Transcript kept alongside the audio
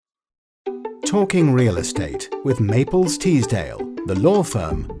Talking Real Estate with Maples Teesdale, the law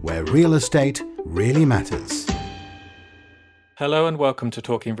firm where real estate really matters. Hello and welcome to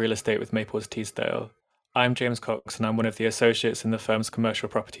Talking Real Estate with Maples Teesdale. I'm James Cox and I'm one of the associates in the firm's commercial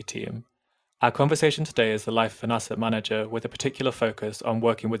property team. Our conversation today is the life of an asset manager with a particular focus on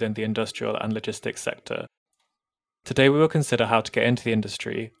working within the industrial and logistics sector. Today we will consider how to get into the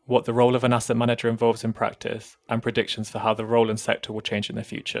industry, what the role of an asset manager involves in practice, and predictions for how the role and sector will change in the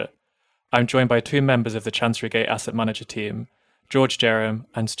future. I'm joined by two members of the Chancerygate Asset Manager team, George Jerram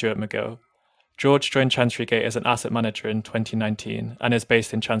and Stuart McGill. George joined Chancerygate as an asset manager in 2019 and is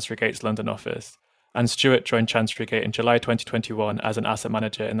based in Chancerygate's London office, and Stuart joined Chancerygate in July 2021 as an asset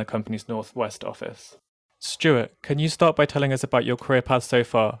manager in the company's Northwest office. Stuart, can you start by telling us about your career path so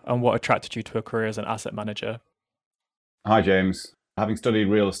far and what attracted you to a career as an asset manager? Hi James. Having studied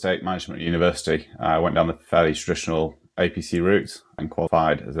real estate management at university, I went down the fairly traditional APC route and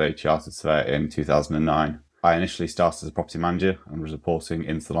qualified as a chartered surveyor in 2009. I initially started as a property manager and was reporting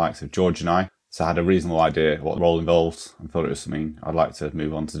into the likes of George and I, so I had a reasonable idea what the role involved and thought it was something I'd like to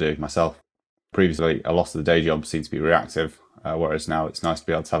move on to do myself. Previously, a lot of the day job seemed to be reactive, whereas now it's nice to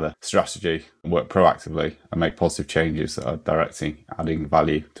be able to have a strategy and work proactively and make positive changes that are directly adding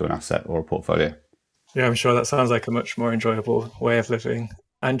value to an asset or a portfolio. Yeah, I'm sure that sounds like a much more enjoyable way of living.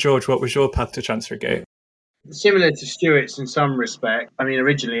 And George, what was your path to Chancerygate? Similar to Stuart's in some respect. I mean,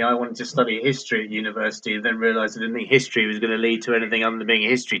 originally I wanted to study history at university, then realised I didn't think history was going to lead to anything other than being a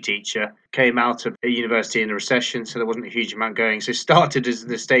history teacher. Came out of a university in a recession, so there wasn't a huge amount going. So started as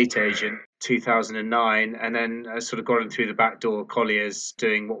an estate agent 2009, and then sort of got in through the back door Colliers,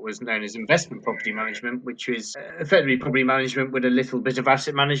 doing what was known as investment property management, which was effectively property management with a little bit of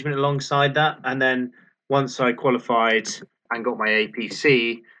asset management alongside that. And then once I qualified and got my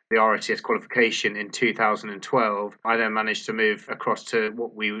APC, the RITS qualification in 2012, I then managed to move across to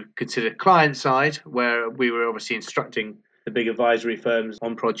what we would consider client side, where we were obviously instructing the big advisory firms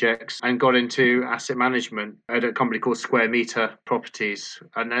on projects, and got into asset management at a company called Square Meter Properties.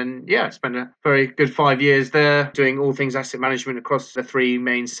 And then, spent a very good 5 years there doing all things asset management across the three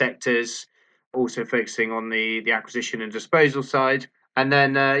main sectors, also focusing on the acquisition and disposal side. And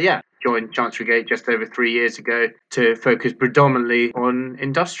then, joined Chancerygate just over 3 years ago to focus predominantly on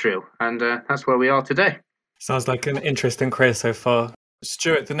industrial. And that's where we are today. Sounds like an interesting career so far.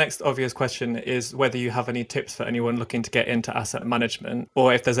 Stuart, the next obvious question is whether you have any tips for anyone looking to get into asset management,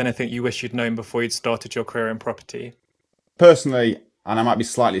 or if there's anything you wish you'd known before you'd started your career in property. Personally, and I might be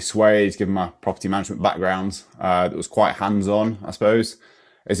slightly swayed given my property management background, that was quite hands-on, I suppose,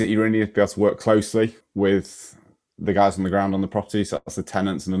 is that you really need to be able to work closely with the guys on the ground on the property, so that's the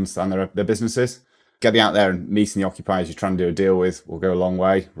tenants, and understand their businesses. Getting out there and meeting the occupiers you're trying to do a deal with will go a long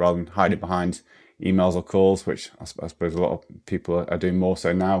way, rather than hide it behind emails or calls, which I suppose a lot of people are doing more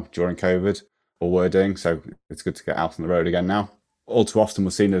so now during COVID, or were doing, so it's good to get out on the road again now. All too often we're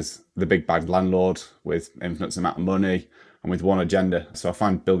seen as the big bad landlord with infinite amount of money and with one agenda, so I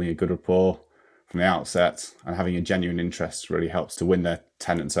find building a good rapport from the outset and having a genuine interest really helps to win their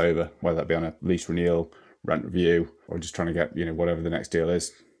tenants over, whether that be on a lease renewal, rent review, or just trying to get, whatever the next deal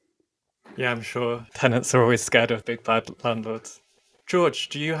is. Yeah, I'm sure tenants are always scared of big bad landlords. George,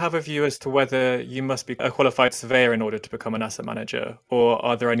 do you have a view as to whether you must be a qualified surveyor in order to become an asset manager, or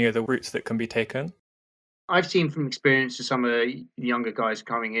are there any other routes that can be taken? I've seen from experience to some of the younger guys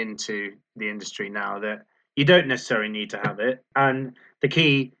coming into the industry now that you don't necessarily need to have it. And the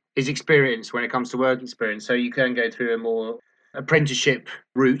key is experience when it comes to work experience. So you can go through a more apprenticeship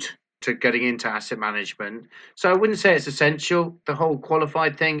route to getting into asset management. So I wouldn't say it's essential. The whole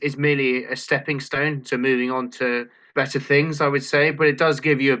qualified thing is merely a stepping stone to moving on to better things, I would say, but it does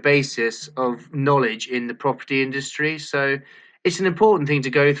give you a basis of knowledge in the property industry. So it's an important thing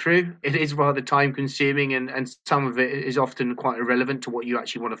to go through. It is rather time consuming, and some of it is often quite irrelevant to what you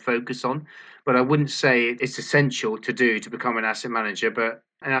actually want to focus on. But I wouldn't say it's essential to do to become an asset manager, but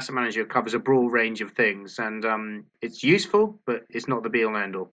an asset manager covers a broad range of things, and it's useful, but it's not the be all and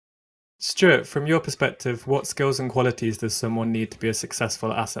end all. Stuart, from your perspective, what skills and qualities does someone need to be a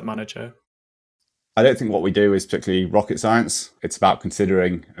successful asset manager? I don't think what we do is particularly rocket science. It's about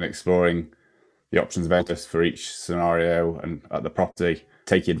considering and exploring the options available for each scenario and at the property,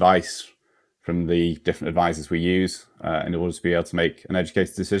 taking advice from the different advisors we use in order to be able to make an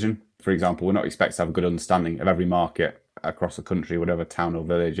educated decision. For example, we're not expected to have a good understanding of every market across the country, whatever town or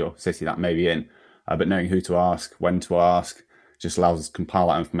village or city that may be in, but knowing who to ask, when to ask, just allows us to compile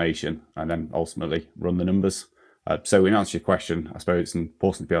that information and then ultimately run the numbers. So in answer to your question, I suppose it's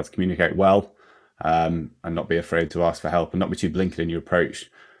important to be able to communicate well and not be afraid to ask for help and not be too blinkered in your approach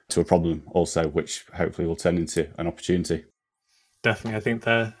to a problem also, which hopefully will turn into an opportunity. Definitely. I think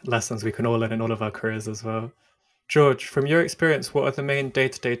they're lessons we can all learn in all of our careers as well. George, from your experience, what are the main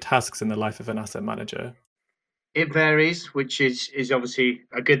day-to-day tasks in the life of an asset manager? It varies, which is obviously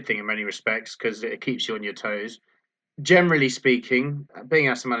a good thing in many respects because it keeps you on your toes. Generally speaking, being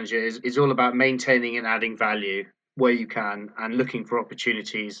asset manager is all about maintaining and adding value where you can and looking for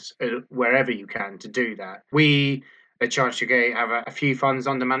opportunities wherever you can to do that. We at Charles Gate have a few funds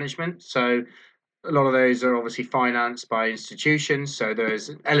under management. So a lot of those are obviously financed by institutions. So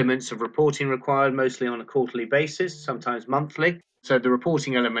there's elements of reporting required, mostly on a quarterly basis, sometimes monthly. So the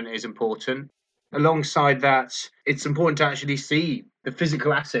reporting element is important. Alongside that, it's important to actually see the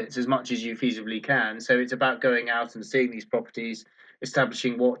physical assets as much as you feasibly can. So it's about going out and seeing these properties,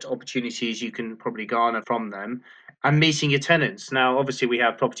 establishing what opportunities you can probably garner from them, and meeting your tenants. Now, obviously, we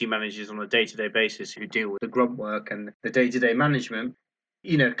have property managers on a day-to-day basis who deal with the grunt work and the day-to-day management.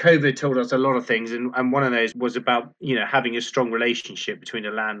 COVID taught us a lot of things, and one of those was about, having a strong relationship between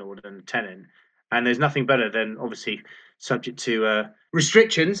a landlord and a tenant. And there's nothing better than, obviously, subject to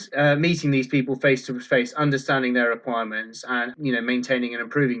restrictions, meeting these people face to face, understanding their requirements, and maintaining and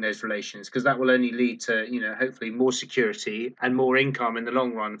improving those relations, because that will only lead to hopefully more security and more income in the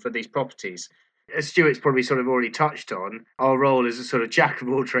long run for these properties. As Stuart's probably sort of already touched on, our role is a sort of jack of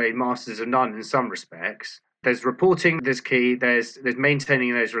all trade, masters of none in some respects. There's reporting, there's key, there's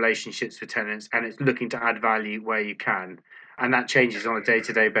maintaining those relationships with tenants, and it's looking to add value where you can. And that changes on a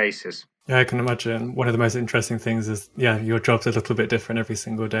day-to-day basis. Yeah, I can imagine. One of the most interesting things is, your job's a little bit different every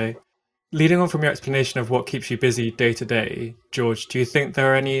single day. Leading on from your explanation of what keeps you busy day to day, George, do you think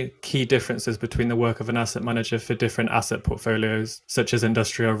there are any key differences between the work of an asset manager for different asset portfolios, such as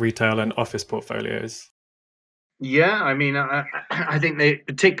industrial, retail, and office portfolios? Yeah, I mean, I think they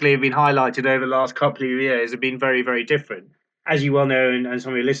particularly have been highlighted over the last couple of years, have been very, very different. As you well know, and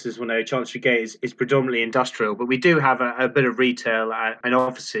some of your listeners will know, Chancery Gate is predominantly industrial, but we do have a bit of retail and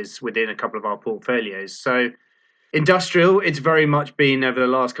offices within a couple of our portfolios. So industrial, it's very much been over the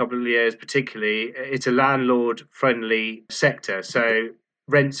last couple of years, particularly, it's a landlord friendly sector. So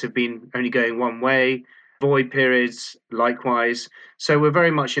rents have been only going one way, void periods likewise. So we're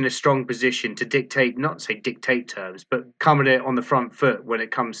very much in a strong position to dictate, not say dictate terms, but come at it on the front foot when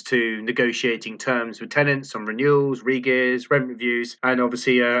it comes to negotiating terms with tenants on renewals, re-gears, rent reviews, and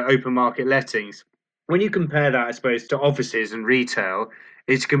obviously open market lettings. When you compare that, I suppose, to offices and retail,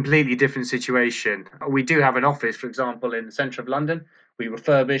 it's a completely different situation. We do have an office, for example, in the centre of London. We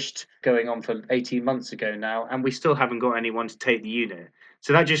refurbished going on for 18 months ago now, and we still haven't got anyone to take the unit.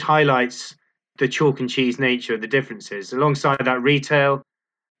 So that just highlights the chalk and cheese nature of the differences. Alongside that, retail,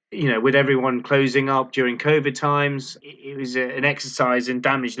 with everyone closing up during COVID times, it was an exercise in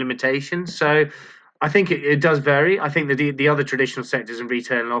damage limitation. So I think it does vary. I think that the other traditional sectors in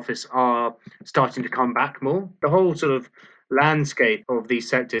retail and office are starting to come back more. The whole sort of landscape of these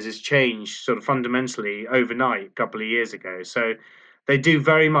sectors has changed sort of fundamentally overnight a couple of years ago. So they do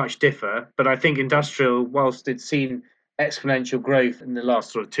very much differ. But I think industrial, whilst it's seen exponential growth in the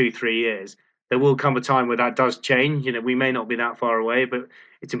last sort of 2-3 years, there will come a time where that does change. We may not be that far away, but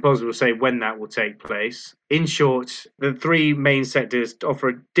it's impossible to say when that will take place. In short, the three main sectors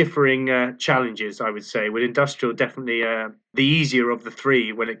offer differing challenges, I would say, with industrial definitely the easier of the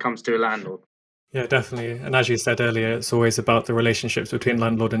three when it comes to a landlord. Yeah, definitely. And as you said earlier, it's always about the relationships between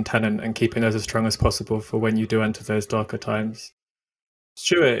landlord and tenant and keeping those as strong as possible for when you do enter those darker times.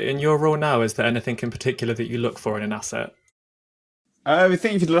 Stuart, in your role now, is there anything in particular that you look for in an asset? I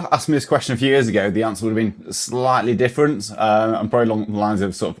think if you'd asked me this question a few years ago, the answer would have been slightly different. And probably along the lines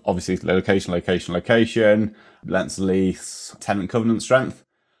of sort of obviously location, length of lease, tenant covenant strength.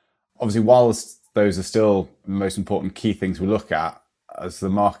 Obviously, whilst those are still the most important key things we look at, as the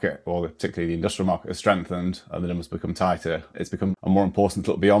market, or particularly the industrial market, has strengthened and the numbers become tighter, it's become more important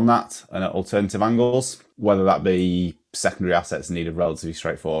to look beyond that and at alternative angles, whether that be secondary assets in need of relatively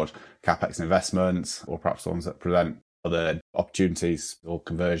straightforward capex investments, or perhaps ones that present other opportunities or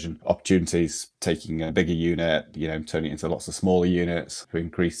conversion opportunities, taking a bigger unit, turning it into lots of smaller units to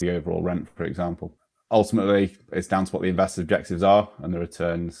increase the overall rent, for example. Ultimately, it's down to what the investor's objectives are and the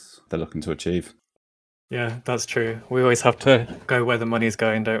returns they're looking to achieve. Yeah, that's true. We always have to go where the money's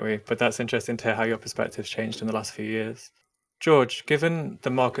going, don't we? But that's interesting to hear how your perspective's changed in the last few years. George, given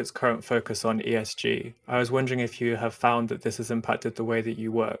the market's current focus on ESG, I was wondering if you have found that this has impacted the way that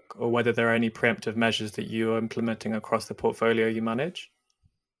you work, or whether there are any preemptive measures that you are implementing across the portfolio you manage?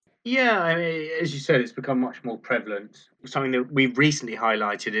 Yeah, I mean, as you said, it's become much more prevalent. Something that we've recently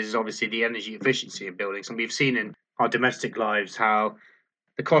highlighted is obviously the energy efficiency of buildings. And we've seen in our domestic lives how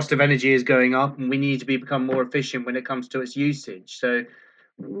the cost of energy is going up and we need to become more efficient when it comes to its usage. So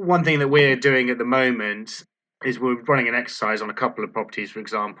one thing that we're doing at the moment is we're running an exercise on a couple of properties, for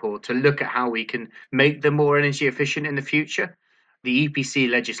example, to look at how we can make them more energy efficient in the future. The EPC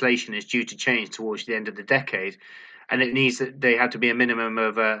legislation is due to change towards the end of the decade, and it needs that they have to be a minimum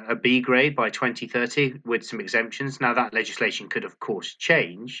of a B grade by 2030 with some exemptions. Now, that legislation could, of course,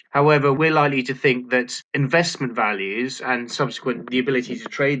 change. However, we're likely to think that investment values and subsequent the ability to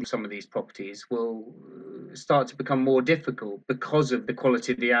trade some of these properties will start to become more difficult because of the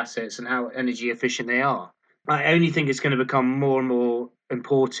quality of the assets and how energy efficient they are. I only think it's going to become more and more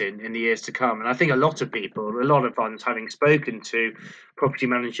important in the years to come. And I think a lot of people, a lot of funds, having spoken to property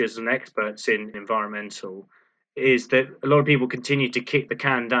managers and experts in environmental, is that a lot of people continue to kick the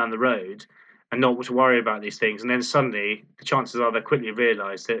can down the road and not to worry about these things. And then suddenly, the chances are they quickly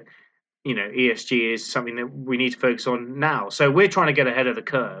realise that ESG is something that we need to focus on now. So we're trying to get ahead of the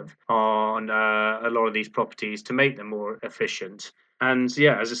curve on a lot of these properties to make them more efficient. And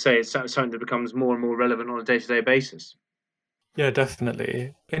yeah, as I say, it's something that becomes more and more relevant on a day-to-day basis. Yeah,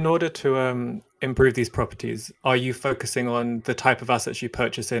 definitely. In order to improve these properties, are you focusing on the type of assets you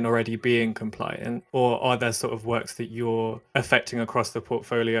purchase in already being compliant, or are there sort of works that you're affecting across the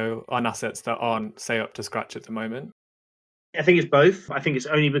portfolio on assets that aren't, say, up to scratch at the moment? I think it's both. I think it's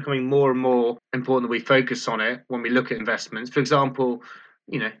only becoming more and more important that we focus on it when we look at investments. For example,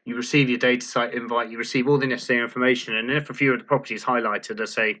 you receive your data site invite, you receive all the necessary information, and if a few of the properties highlighted are,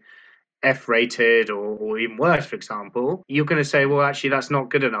 say, F rated or even worse, for example, you're going to say, well, actually, that's not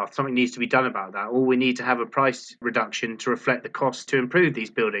good enough. Something needs to be done about that. Or we need to have a price reduction to reflect the cost to improve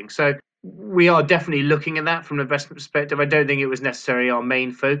these buildings. So we are definitely looking at that from an investment perspective. I don't think it was necessarily our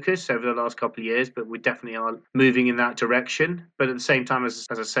main focus over the last couple of years, but we definitely are moving in that direction. But at the same time, as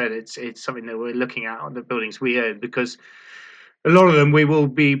I said, it's something that we're looking at on the buildings we own, because a lot of them we will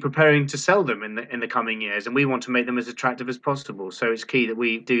be preparing to sell them in the coming years, and we want to make them as attractive as possible. So it's key that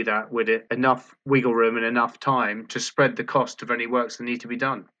we do that with enough wiggle room and enough time to spread the cost of any works that need to be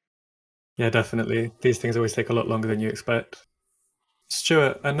done. Yeah, definitely. These things always take a lot longer than you expect.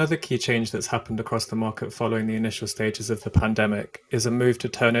 Stuart, another key change that's happened across the market following the initial stages of the pandemic is a move to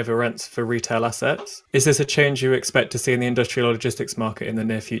turnover rents for retail assets. Is this a change you expect to see in the industrial logistics market in the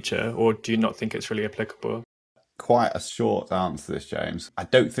near future, or do you not think it's really applicable? Quite a short answer to this, James. I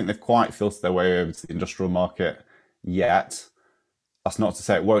don't think they've quite filtered their way over to the industrial market yet. That's not to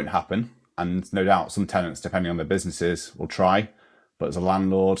say it won't happen, and no doubt some tenants, depending on their businesses, will try. But as a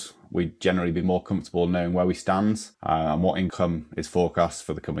landlord, we'd generally be more comfortable knowing where we stand and what income is forecast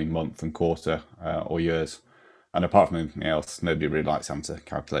for the coming month and quarter or years. And apart from anything else, nobody really likes having to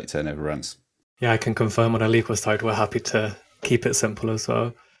calculate turnover rents. Yeah, I can confirm on a legal side, we're happy to keep it simple as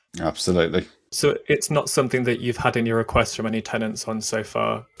well. Absolutely. So it's not something that you've had any requests from any tenants on so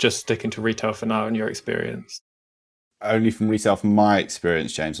far, just sticking to retail for now in your experience? Only from retail from my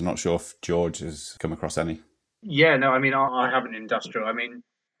experience, James. I'm not sure if George has come across any. Yeah, no, I mean, I have an industrial. I mean,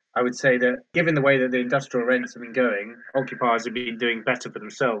 I would say that given the way that the industrial rents have been going, occupiers have been doing better for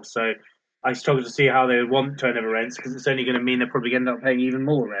themselves. So I struggle to see how they would want turnover rents, because it's only going to mean they'll probably end up paying even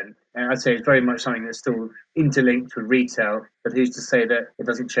more rent. And I'd say it's very much something that's still interlinked with retail, but who's to say that it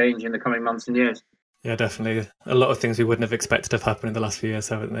doesn't change in the coming months and years? Yeah, definitely. A lot of things we wouldn't have expected to have happened in the last few years,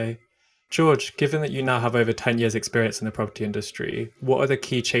 haven't they? George, given that you now have over 10 years experience in the property industry, what are the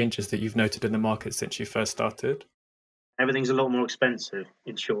key changes that you've noted in the market since you first started? Everything's a lot more expensive,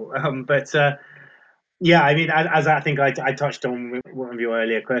 in short. Yeah, I mean, as I think I touched on with one of your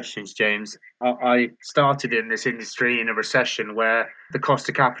earlier questions, James, I started in this industry in a recession where the cost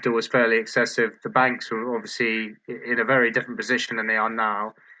of capital was fairly excessive. The banks were obviously in a very different position than they are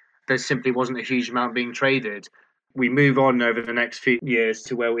now. There simply wasn't a huge amount being traded. We move on over the next few years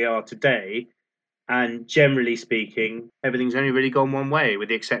to where we are today, and generally speaking, everything's only really gone one way, with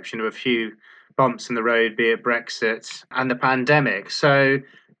the exception of a few bumps in the road, be it Brexit and the pandemic. So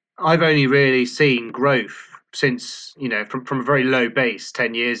I've only really seen growth since, from a very low base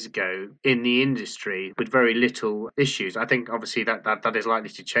 10 years ago in the industry with very little issues. I think obviously that is likely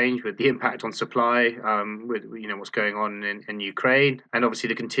to change with the impact on supply, with what's going on in Ukraine, and obviously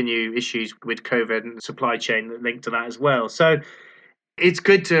the continued issues with COVID and the supply chain that linked to that as well. So it's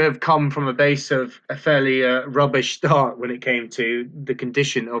good to have come from a base of a fairly rubbish start when it came to the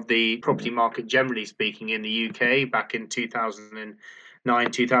condition of the property market, generally speaking, in the UK back in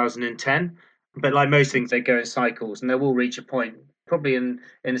 2009, 2010. But like most things, they go in cycles, and they will reach a point, probably in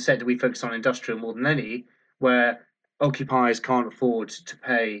the sector we focus on, industrial more than any, where occupiers can't afford to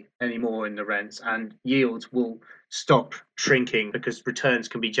pay any more in the rents, and yields will stop shrinking because returns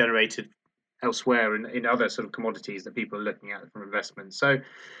can be generated elsewhere in other sort of commodities that people are looking at from investment. So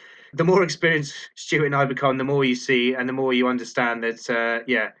the more experienced Stuart and I become, the more you see and the more you understand that,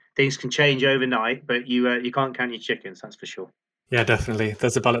 things can change overnight, but you can't count your chickens, that's for sure. Yeah, definitely.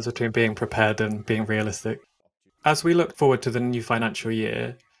 There's a balance between being prepared and being realistic. As we look forward to the new financial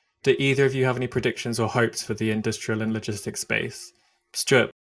year, do either of you have any predictions or hopes for the industrial and logistics space?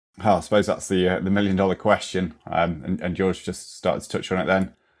 Stuart? Oh, I suppose that's the $1 million question, and George just started to touch on it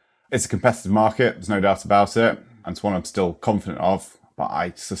then. It's a competitive market, there's no doubt about it, and it's one I'm still confident of, but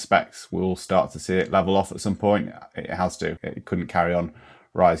I suspect we'll start to see it level off at some point. It has to. It couldn't carry on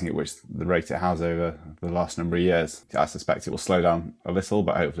rising at which the rate it has over the last number of years. I suspect it will slow down a little,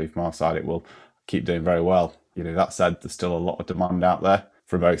 but hopefully from our side it will keep doing very well. That said, there's still a lot of demand out there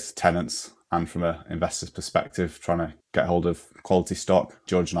for both tenants and from an investor's perspective, trying to get hold of quality stock.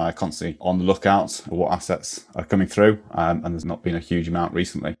 George and I are constantly on the lookout for what assets are coming through, and there's not been a huge amount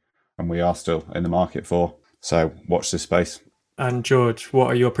recently, and we are still in the market for. So watch this space. And George, what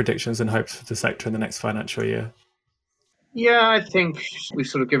are your predictions and hopes for the sector in the next financial year? Yeah, I think we've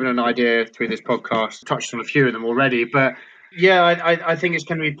sort of given an idea through this podcast, touched on a few of them already, but yeah, I think it's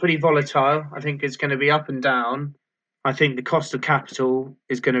going to be pretty volatile. I think it's going to be up and down. I think the cost of capital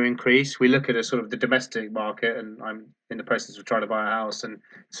is going to increase. We look at a sort of the domestic market, and I'm in the process of trying to buy a house and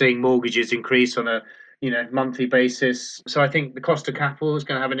seeing mortgages increase on a monthly basis. So I think the cost of capital is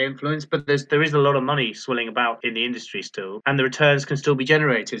going to have an influence, but there is a lot of money swirling about in the industry still, and the returns can still be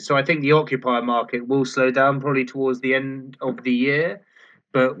generated. So I think the occupier market will slow down probably towards the end of the year,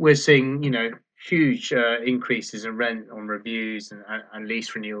 but we're seeing huge increases in rent on reviews and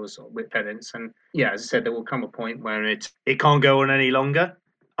lease renewals with tenants. And yeah, as I said, there will come a point where it can't go on any longer.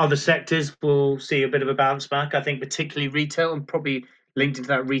 Other sectors will see a bit of a bounce back. I think particularly retail, and probably linked into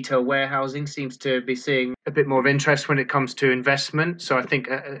that, retail warehousing seems to be seeing a bit more of interest when it comes to investment. So I think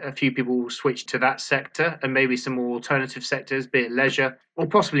a few people will switch to that sector, and maybe some more alternative sectors, be it leisure or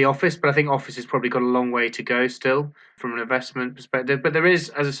possibly office. But I think office has probably got a long way to go still from an investment perspective. But there is,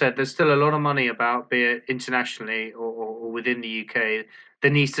 as I said, there's still a lot of money about, be it internationally or within the UK, that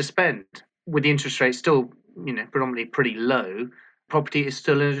needs to spend. With the interest rates still, predominantly pretty low, property is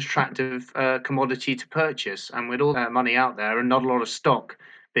still an attractive commodity to purchase. And with all that money out there and not a lot of stock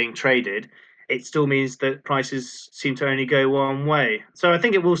being traded, it still means that prices seem to only go one way. So I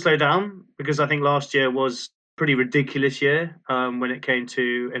think it will slow down, because I think last year was a pretty ridiculous year when it came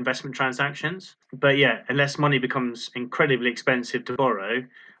to investment transactions. But yeah, unless money becomes incredibly expensive to borrow,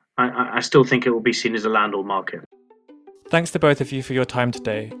 I still think it will be seen as a landlord market. Thanks to both of you for your time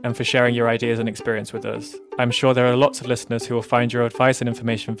today and for sharing your ideas and experience with us. I'm sure there are lots of listeners who will find your advice and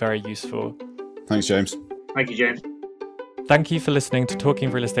information very useful. Thanks, James. Thank you, James. Thank you for listening to Talking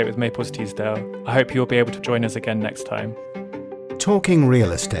Real Estate with Maples Teasdale. I hope you'll be able to join us again next time. Talking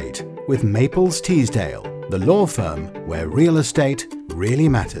Real Estate with Maples Teasdale, the law firm where real estate really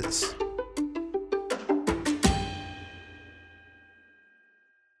matters.